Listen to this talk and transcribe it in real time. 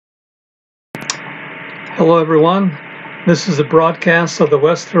Hello everyone, this is a broadcast of the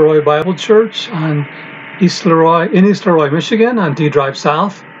West Leroy Bible Church on East Leroy, Michigan on D Drive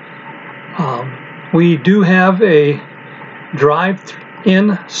South. We do have a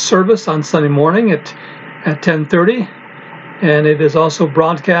drive-in service on Sunday morning at 10:30, and it is also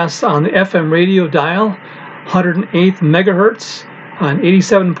broadcast on the FM radio dial, 108 megahertz on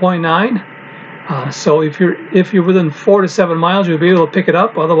 87.9. So if you're within 4 to 7 miles, you'll be able to pick it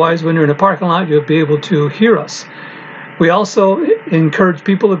up. Otherwise, when you're in a parking lot, you'll be able to hear us. We also encourage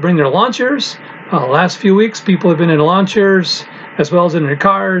people to bring their lawn chairs. Last few weeks, people have been in lawn chairs as well as in their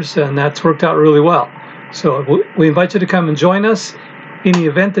cars, and that's worked out really well. So we invite you to come and join us. In the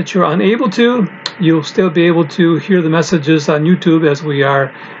event that you're unable to, you'll still be able to hear the messages on YouTube as we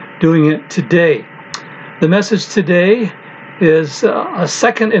are doing it today. The message today is a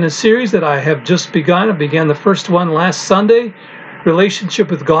second in a series that I have just begun. I began the first one last Sunday, Relationship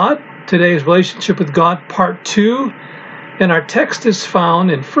with God. Today is Relationship with God, Part 2. And our text is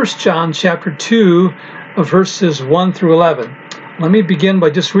found in 1 John chapter 2, verses 1 through 11. Let me begin by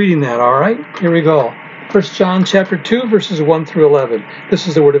just reading that, all right? Here we go. 1 John chapter 2, verses 1 through 11. This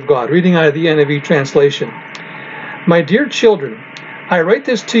is the Word of God, reading out of the NIV translation. My dear children, I write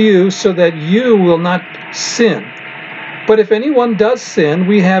this to you so that you will not sin. But if anyone does sin,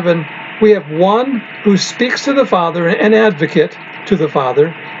 we have one who speaks to the Father, an advocate to the Father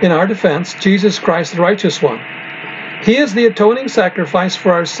in our defense, Jesus Christ, the righteous one. He is the atoning sacrifice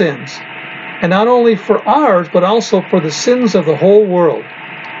for our sins, and not only for ours, but also for the sins of the whole world.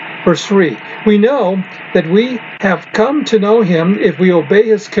 Verse 3, we know that we have come to know him if we obey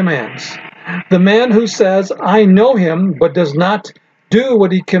his commands. The man who says, I know him, but does not do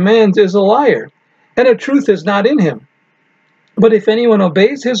what he commands is a liar, and the truth is not in him. But if anyone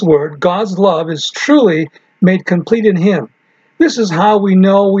obeys his word, God's love is truly made complete in him. This is how we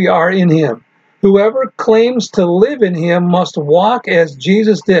know we are in him. Whoever claims to live in him must walk as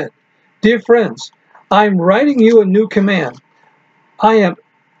Jesus did. Dear friends, I'm writing you a new command. I am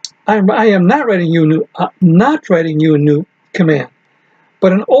not writing you a new command,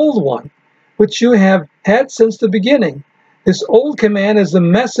 but an old one, which you have had since the beginning. This old command is the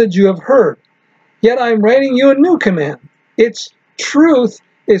message you have heard. Yet I am writing you a new command. Its truth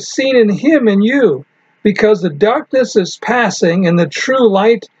is seen in him and you, because the darkness is passing and the true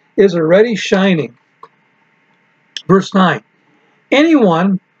light is already shining. Verse 9,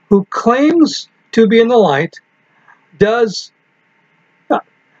 anyone who claims to be in the light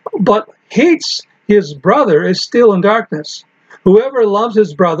but hates his brother is still in darkness. Whoever loves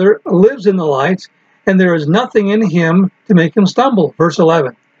his brother lives in the light, and there is nothing in him to make him stumble. Verse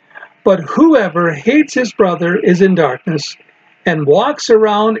 11. But whoever hates his brother is in darkness and walks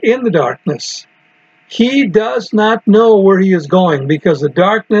around in the darkness. He does not know where he is going because the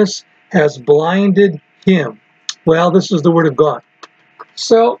darkness has blinded him. Well, this is the Word of God.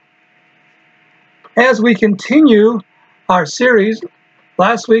 So, as we continue our series,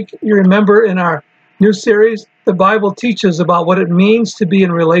 last week, you remember in our new series, the Bible teaches about what it means to be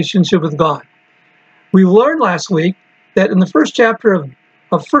in relationship with God. We learned last week that in the first chapter of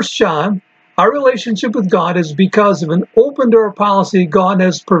 1 John, our relationship with God is because of an open door policy God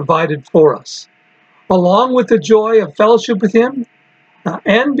has provided for us, along with the joy of fellowship with him,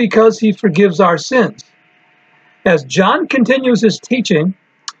 and because he forgives our sins. As John continues his teaching,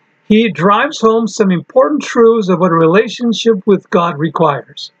 he drives home some important truths of what a relationship with God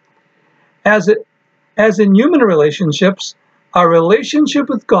requires. As in human relationships, our relationship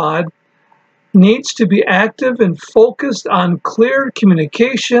with God needs to be active and focused on clear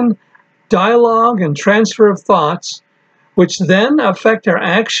communication, dialogue, and transfer of thoughts, which then affect our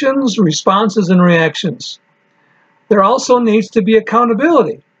actions, responses, and reactions. There also needs to be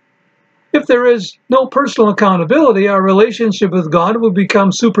accountability. If there is no personal accountability, our relationship with God will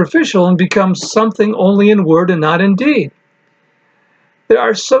become superficial and become something only in word and not in deed. There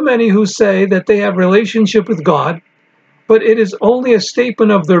are so many who say that they have a relationship with God, but it is only a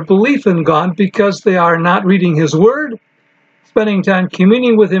statement of their belief in God because they are not reading his word, spending time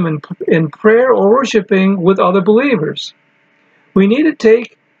communing with him in prayer, or worshiping with other believers. We need to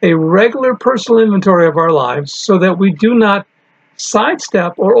take a regular personal inventory of our lives so that we do not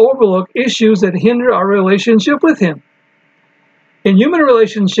sidestep or overlook issues that hinder our relationship with him. In human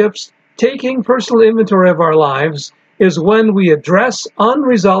relationships, taking personal inventory of our lives is when we address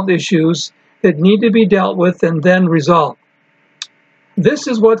unresolved issues that need to be dealt with and then resolved. This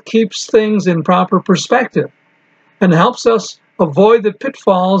is what keeps things in proper perspective and helps us avoid the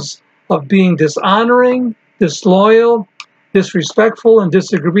pitfalls of being dishonoring, disloyal, disrespectful, and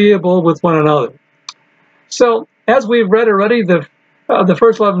disagreeable with one another. So, as we've read already, the the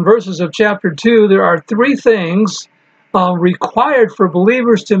first 11 verses of chapter 2, there are three things required for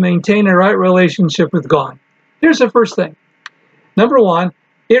believers to maintain a right relationship with God. Here's the first thing. Number one,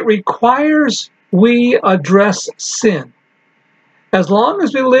 it requires we address sin. As long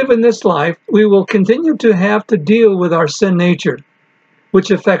as we live in this life, we will continue to have to deal with our sin nature,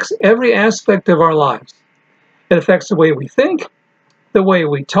 which affects every aspect of our lives. It affects the way we think, the way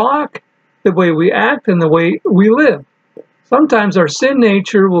we talk, the way we act, and the way we live. Sometimes our sin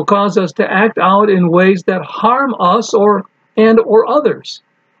nature will cause us to act out in ways that harm us or others.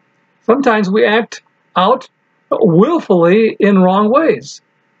 Sometimes we act out willfully in wrong ways.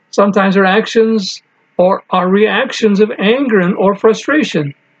 Sometimes our actions or our reactions of anger or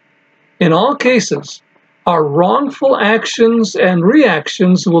frustration. In all cases, our wrongful actions and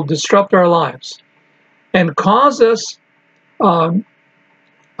reactions will disrupt our lives and cause us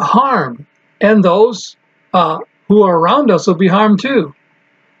harm, and those who are around us will be harmed too,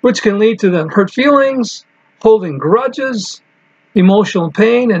 which can lead to them hurt feelings, holding grudges, emotional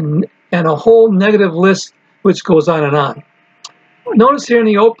pain, and a whole negative list which goes on and on. Notice here in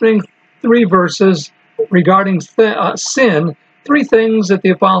the opening 3 verses regarding sin, 3 things that the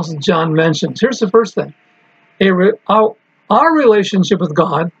Apostle John mentions. Here's the first thing. Our relationship with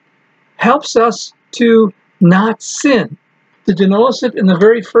God helps us to not sin. Did you notice it in the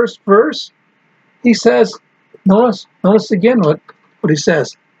very first verse? He says, notice again what he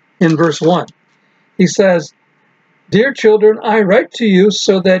says in verse 1. He says, "Dear children, I write to you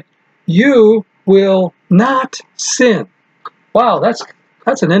so that you will not sin." Wow,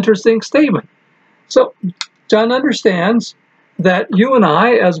 that's an interesting statement. So John understands that you and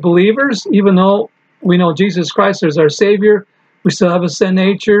I, as believers, even though we know Jesus Christ is our Savior, we still have a sin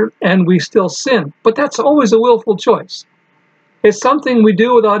nature and we still sin. But that's always a willful choice. It's something we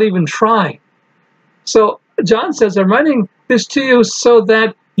do without even trying. So John says, I'm writing this to you so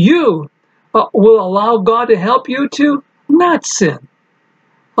that you will allow God to help you to not sin.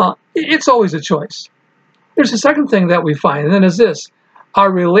 It's always a choice. There's a second thing that we find, and that is this.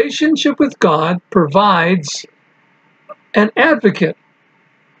 Our relationship with God provides an advocate,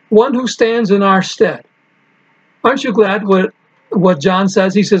 one who stands in our stead. Aren't you glad what John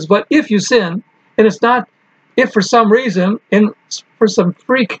says? He says, but if you sin, and it's not if for some reason, for some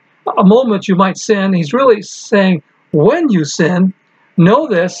freak a moment you might sin, he's really saying when you sin, know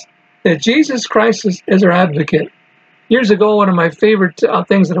this, that Jesus Christ is our advocate. Years ago, one of my favorite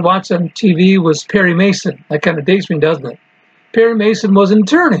things that I watched on TV was Perry Mason. That kind of dates me, doesn't it? Perry Mason was an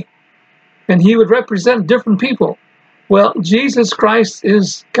attorney, and he would represent different people. Well, Jesus Christ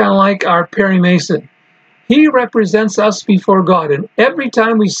is kind of like our Perry Mason. He represents us before God, and every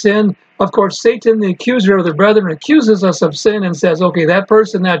time we sin, of course, Satan, the accuser of the brethren, accuses us of sin and says, okay, that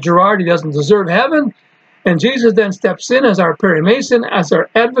person, that Gerard, he doesn't deserve heaven. And Jesus then steps in as our Perry Mason, as our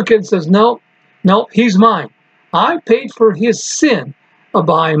advocate, and says, no, he's mine. I paid for his sin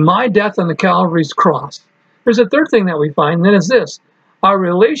by my death on the Calvary's cross. There's a third thing that we find, and that is this. Our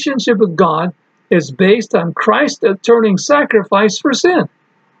relationship with God is based on Christ's atoning sacrifice for sin.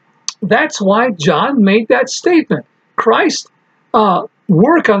 That's why John made that statement. Christ's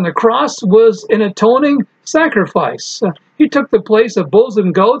work on the cross was an atoning sacrifice. He took the place of bulls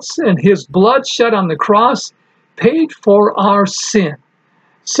and goats, and his blood shed on the cross paid for our sin.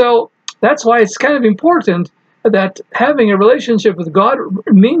 So that's why it's kind of important that having a relationship with God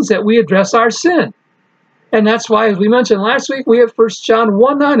means that we address our sin. And that's why, as we mentioned last week, we have 1 John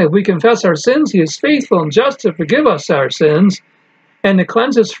 1:9. If we confess our sins, he is faithful and just to forgive us our sins and to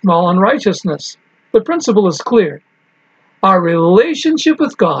cleanse us from all unrighteousness. The principle is clear. Our relationship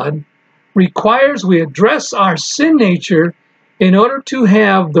with God requires we address our sin nature in order to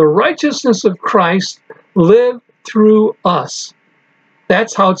have the righteousness of Christ live through us.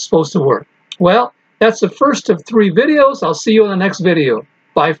 That's how it's supposed to work. Well, that's the first of 3 videos. I'll see you in the next video.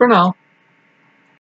 Bye for now.